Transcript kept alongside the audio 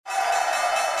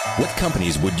What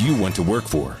companies would you want to work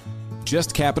for?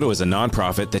 Just Capital is a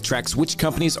nonprofit that tracks which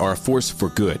companies are a force for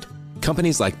good.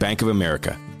 Companies like Bank of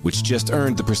America, which just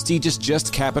earned the prestigious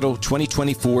Just Capital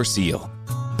 2024 seal.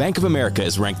 Bank of America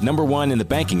is ranked #1 in the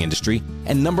banking industry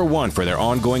and #1 for their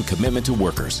ongoing commitment to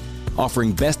workers,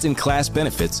 offering best-in-class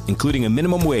benefits, including a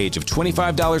minimum wage of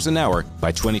 $25 an hour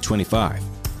by 2025.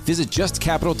 Visit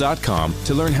justcapital.com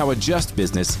to learn how a just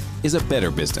business is a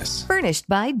better business. Furnished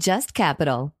by Just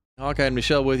Capital. Hawkeye and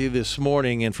Michelle with you this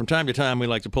morning, and from time to time we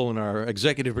like to pull in our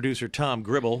executive producer Tom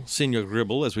Gribble, Senior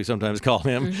Gribble as we sometimes call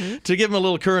him, to give him a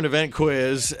little current event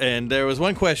quiz. And there was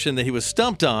one question that he was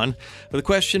stumped on. The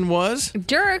question was?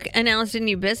 Dirk announced a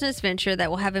new business venture that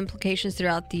will have implications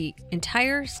throughout the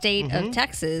entire state of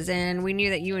Texas, and we knew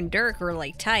that you and Dirk were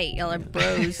like tight. Y'all are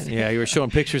bros. Yeah, you were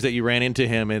showing pictures that you ran into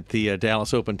him at the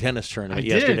Dallas Open tennis tournament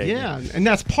yesterday. Yeah, and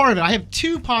that's part of it. I have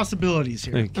two possibilities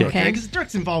here. Okay. Because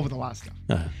Dirk's involved with a lot of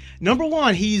stuff. Number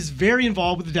one, he's very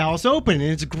involved with the Dallas Open, and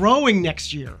it's growing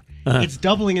next year. It's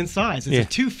doubling in size. It's a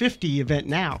 250 event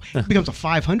now. It becomes a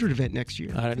 500 event next year.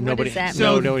 Nobody does that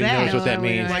knows mean? what that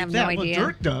means. I have Like no that, idea. well,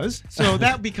 Dirk does. So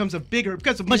that becomes a bigger,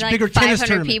 because a much Like bigger tennis 500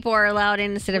 tournament. people are allowed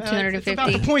in instead of 250. It's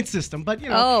about the point system, but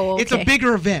it's a okay.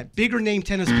 bigger event, bigger name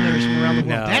tennis players from around the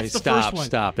world. No, That's the first one.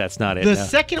 Stop. That's not it. The No.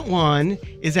 second one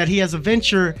is that he has a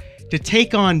venture to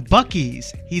take on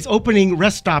Buc-ee's. He's opening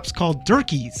rest stops called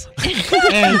Dirkies,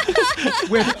 and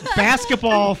with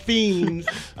basketball-themed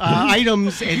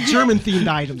items and German-themed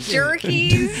items.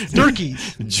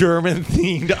 Dirkies.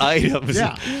 German-themed items.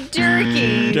 Yeah.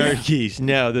 Dirkies.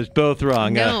 No, there's both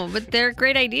wrong. No, but they're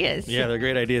great ideas. Yeah, they're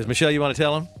great ideas. Michelle, you want to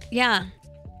tell them? Yeah.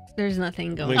 There's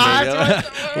nothing going We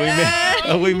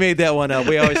on. we made that one up.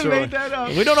 We always throw. Made that up.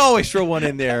 We don't always throw one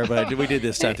in there, but we did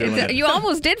this time. You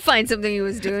almost did find something he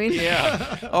was doing.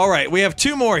 Yeah. All right. We have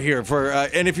two more here for,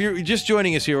 and if you're just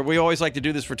joining us here, we always like to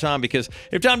do this for Tom because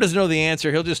if Tom doesn't know the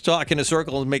answer, he'll just talk in a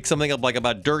circle and make something up like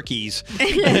about Dirkies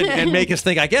and make us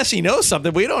think, I guess he knows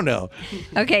something we don't know.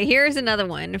 Okay, here's another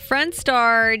one. Friend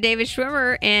star David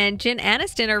Schwimmer and Jen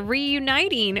Aniston are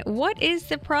reuniting. What is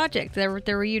the project that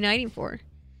they're reuniting for?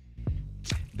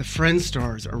 The Friend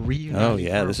Stars are reuniting. Oh,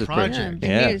 yeah, for this a is project. Big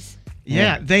Yeah. news.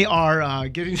 Yeah, they are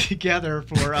getting together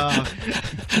for.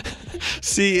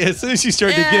 See, as soon as you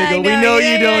start to I giggle, we know, know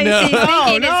yeah, you don't yeah, know. see, I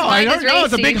mind don't is know.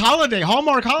 It's a big racing. holiday,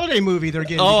 Hallmark holiday movie they're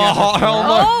getting Oh, together. for.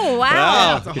 Hallmark. Oh, wow.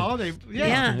 Yeah, it's a holiday.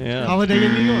 Yeah. Yeah. Holiday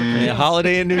in New York. Yeah,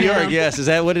 holiday in New York. Yes, is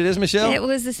that what it is, Michelle? It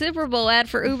was the Super Bowl ad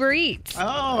for Uber Eats.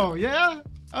 Oh, yeah?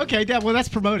 Okay, well, that's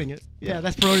promoting it. Yeah,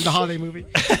 that's promoting the holiday movie.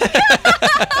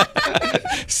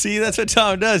 See, that's what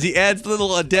Tom does. He adds a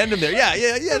little addendum there. Yeah,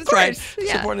 that's right.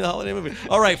 yeah. Supporting the holiday movie.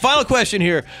 All right, final question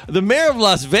here. The mayor of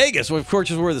Las Vegas, of course,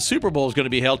 is where the Super Bowl is going to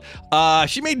be held.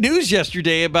 She made news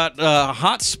yesterday about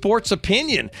hot sports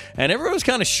opinion, and everyone was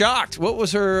kind of shocked. What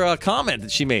was her comment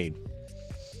that she made?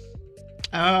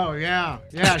 Oh, yeah.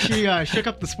 Yeah, she shook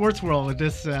up the sports world with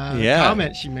this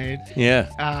comment she made.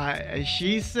 Yeah.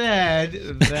 She said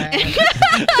that...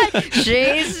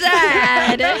 She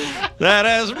said. That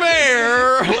as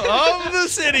mayor of the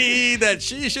city, that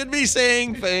she should be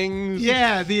saying things.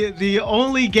 Yeah, the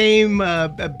only game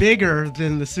bigger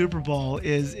than the Super Bowl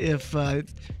is if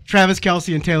Travis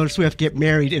Kelce and Taylor Swift get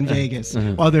married in Vegas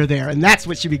while they're there, and that's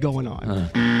what should be going on.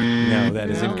 No, that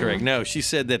is incorrect. No, she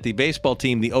said that the baseball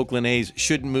team, the Oakland A's,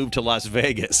 shouldn't move to Las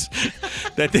Vegas.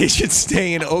 That they should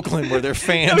stay in Oakland where their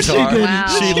fans she are. didn't.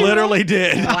 Wow. She literally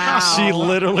did. Wow. She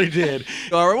literally did.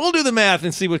 All right, we'll do the math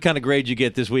and see what kind of grade you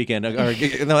get this weekend. No,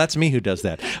 that's me who does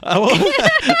that.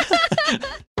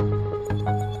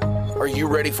 Are you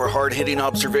ready for hard-hitting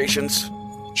observations?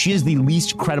 She is the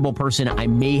least credible person I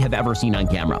may have ever seen on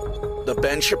camera. The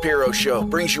Ben Shapiro Show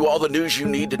brings you all the news you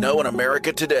need to know in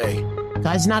America today.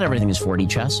 Guys, not everything is 4D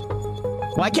chess.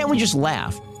 Why can't we just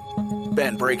laugh?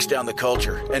 Ben breaks down the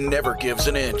culture and never gives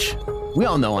an inch. We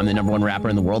all know I'm the #1 rapper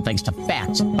in the world thanks to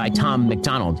Facts by Tom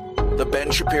McDonald. The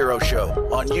Ben Shapiro Show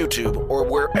on YouTube or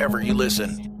wherever you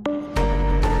listen.